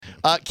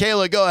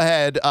Kayla, go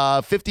ahead.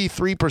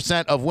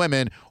 53% of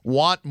women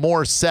want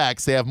more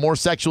sex. They have more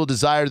sexual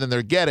desire than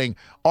they're getting.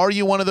 Are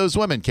you one of those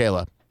women,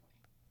 Kayla?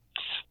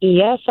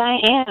 Yes, I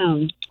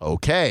am.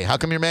 Okay. How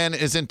come your man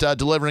isn't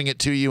delivering it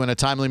to you in a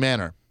timely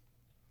manner?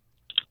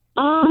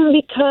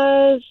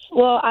 Because,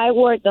 I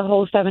work the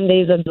whole 7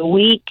 days of the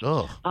week.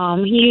 Oh.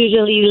 He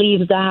usually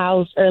leaves the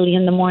house early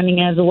in the morning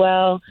as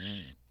well.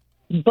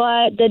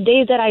 But the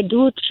days that I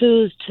do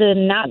choose to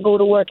not go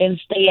to work and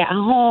stay at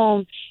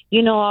home,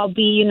 I'll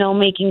be,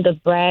 making the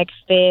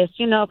breakfast,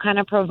 kind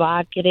of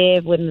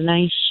provocative with a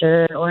nice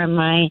shirt or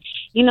my,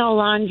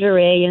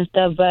 lingerie and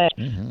stuff. But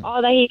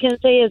all that he can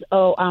say is,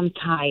 oh, I'm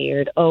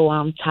tired. Oh,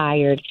 I'm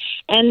tired.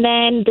 And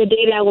then the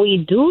day that we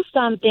do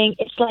something,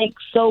 it's like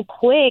so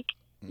quick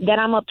that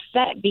I'm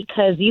upset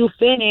because you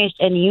finished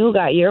and you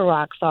got your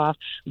rocks off,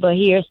 but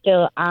here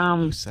still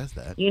Who says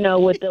that?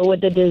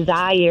 with the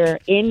desire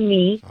in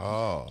me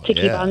to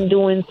keep on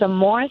doing some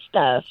more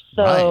stuff.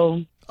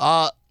 So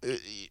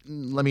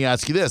let me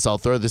ask you this. I'll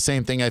throw the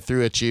same thing I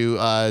threw at you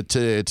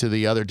to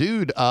the other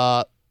dude.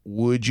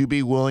 Would you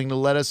be willing to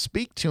let us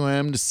speak to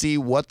him to see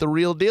what the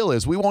real deal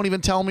is? We won't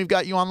even tell him we've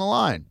got you on the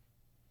line.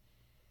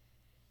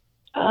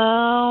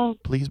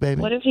 Please, baby.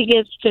 What if he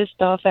gets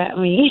pissed off at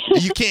me?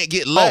 You can't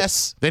get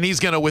less. Then he's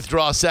going to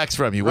withdraw sex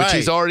from you, which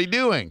he's already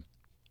doing.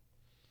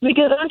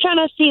 Because I'm trying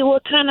to see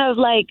what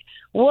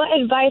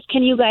advice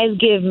can you guys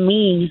give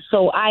me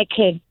so I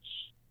could,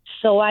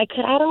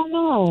 I don't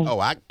know. Oh,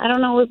 I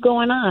don't know what's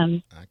going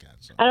on. I got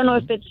something. I don't know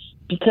if it's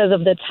because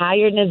of the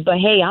tiredness, but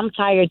hey, I'm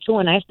tired too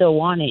and I still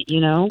want it,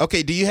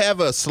 Okay, do you have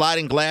a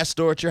sliding glass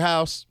door at your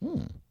house?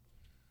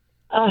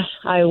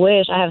 I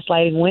wish. I have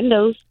sliding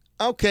windows.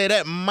 Okay,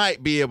 that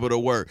might be able to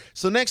work.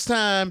 So next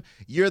time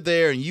you're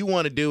there and you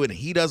want to do it and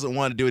he doesn't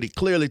want to do it, he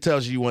clearly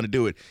tells you want to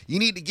do it. You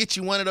need to get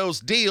you one of those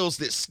deals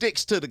that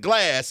sticks to the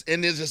glass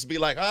and then just be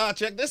like,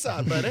 check this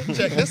out, buddy.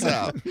 Check this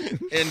out.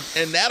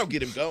 And that'll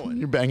get him going.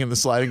 You're banging the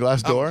sliding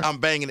glass door? I'm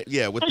banging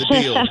it, with the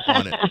deal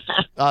on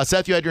it.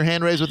 Seth, you had your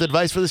hand raised with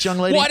advice for this young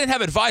lady? Well, I didn't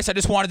have advice. I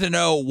just wanted to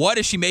know, what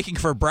is she making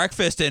for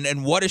breakfast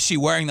and what is she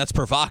wearing that's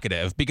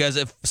provocative? Because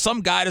if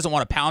some guy doesn't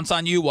want to pounce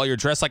on you while you're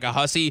dressed like a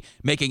hussy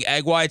making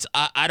egg whites,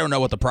 I don't know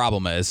what the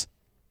problem is.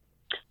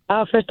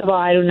 First of all,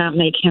 I do not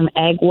make him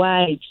egg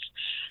whites.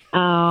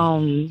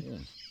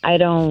 I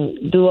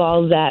don't do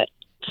all that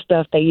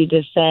stuff that you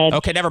just said.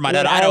 Okay, never mind.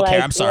 I don't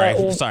care. I'm sorry.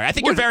 I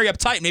think you're very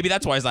uptight. Maybe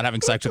that's why he's not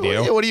having sex with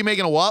you. What are you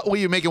making? What are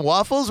you making,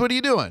 waffles? What are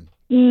you doing?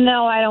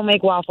 No, I don't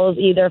make waffles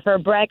either. For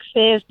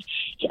breakfast,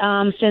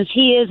 since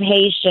he is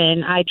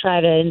Haitian, I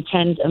try to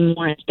intend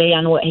more and stay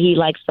on what he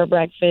likes for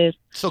breakfast.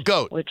 So,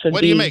 goat,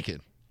 what are you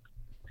making?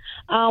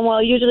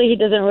 Usually he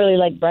doesn't really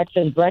like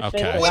breakfast.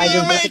 Okay. So What I are you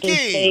just basically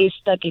making? stay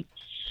stuck in.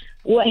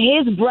 What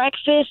his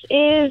breakfast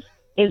is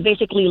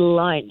basically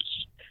lunch.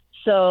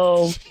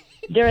 So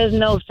there is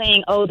no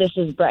saying, oh, this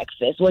is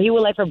breakfast. What he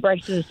would like for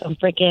breakfast is some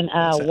freaking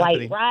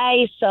white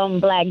rice, some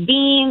black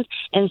beans,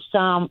 and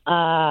some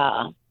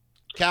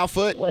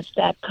Cowfoot? what's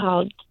that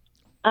called?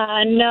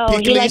 No,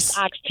 Pickles? he likes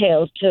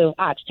oxtails too.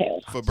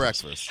 Oxtails. For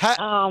breakfast.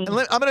 I'm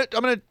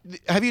gonna.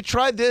 Have you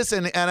tried this?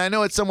 And I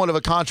know it's somewhat of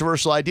a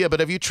controversial idea, but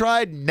have you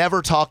tried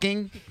never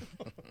talking?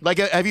 Like,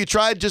 have you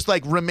tried just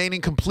like remaining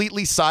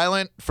completely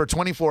silent for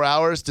 24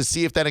 hours to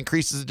see if that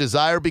increases the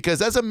desire?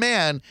 Because as a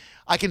man,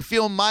 I can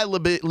feel my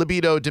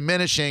libido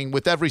diminishing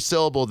with every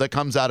syllable that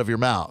comes out of your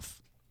mouth.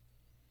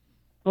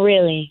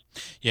 Really?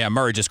 Yeah,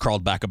 Murray just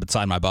crawled back up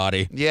inside my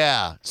body.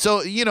 Yeah.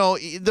 So,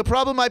 the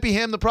problem might be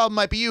him, the problem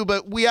might be you,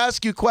 but we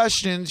ask you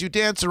questions, you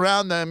dance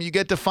around them, you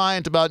get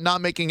defiant about not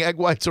making egg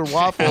whites or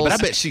waffles. But I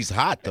bet she's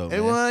hot, though,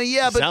 man. Well,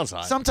 yeah, but Sounds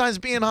hot. sometimes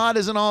being hot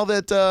isn't all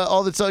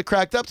that's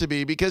cracked up to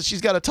be, because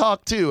she's got to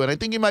talk too, and I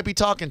think you might be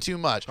talking too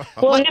much.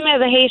 Well, him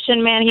as a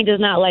Haitian man, he does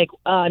not like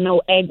no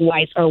egg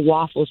whites or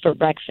waffles for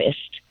breakfast.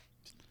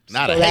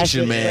 Not So a that's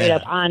Haitian just straight man.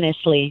 up,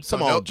 honestly. So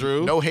Come on,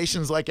 Drew. No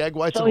Haitians like egg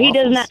whites So or he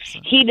waffles?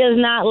 he does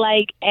not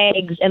like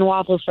eggs and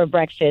waffles for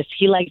breakfast.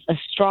 He likes a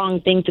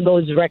strong thing to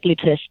go directly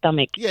to his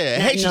stomach. Yeah,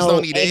 Not Haitians no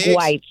don't eat eggs.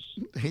 whites.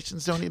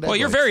 Haitians don't eat egg Well,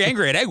 you're whites. very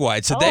angry at egg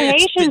whites. Oh,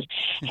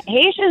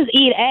 Haitians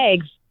eat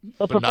eggs,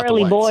 but But not the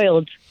preferably whites.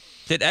 boiled.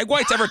 Did egg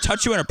whites ever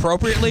touch you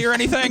inappropriately or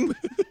anything?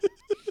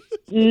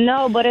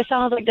 No, but it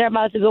sounds like they're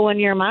about to go in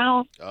your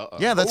mouth.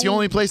 Yeah, that's the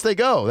only place they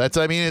go. It's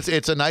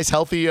a nice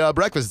healthy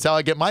breakfast. It's how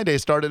I get my day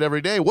started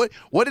every day. What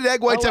did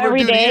egg whites ever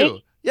every do day? to you?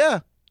 Yeah,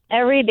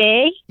 Every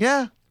day?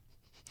 yeah,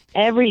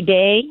 Every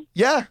day?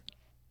 yeah.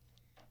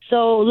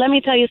 So let me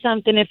tell you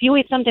something. If you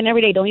eat something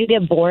every day, don't you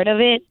get bored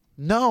of it?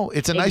 No,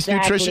 it's a nice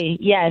Exactly. nutrition.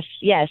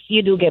 Yes,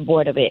 you do get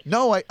bored of it.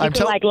 No, You I'm could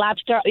telling. like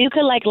lobster. You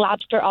could like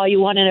lobster all you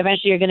want, and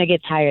eventually you're gonna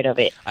get tired of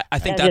it. I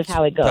think That's that's just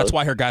how it goes. That's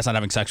why her guy's not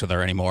having sex with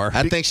her anymore.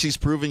 I think she's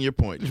proving your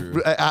point,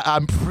 Drew.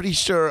 I'm pretty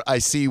sure I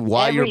see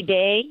why Every you're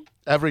day.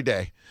 every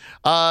day.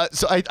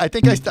 So I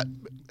think I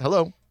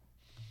hello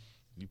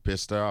You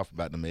pissed her off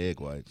about them egg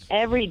whites.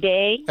 Every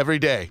day. every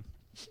day.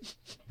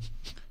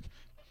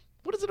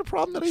 What is it a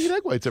problem that I eat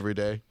egg whites every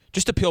day?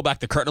 just to peel back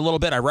the curtain a little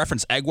bit, I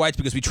reference egg whites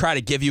because we try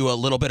to give you a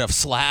little bit of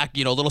slack,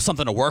 a little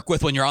something to work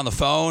with when you're on the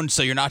phone,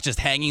 so you're not just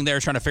hanging there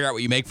trying to figure out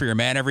what you make for your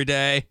man every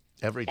day.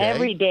 Every day?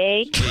 Every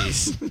day.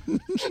 Jeez.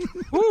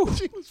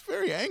 She was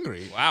very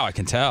angry. Wow, I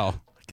can tell.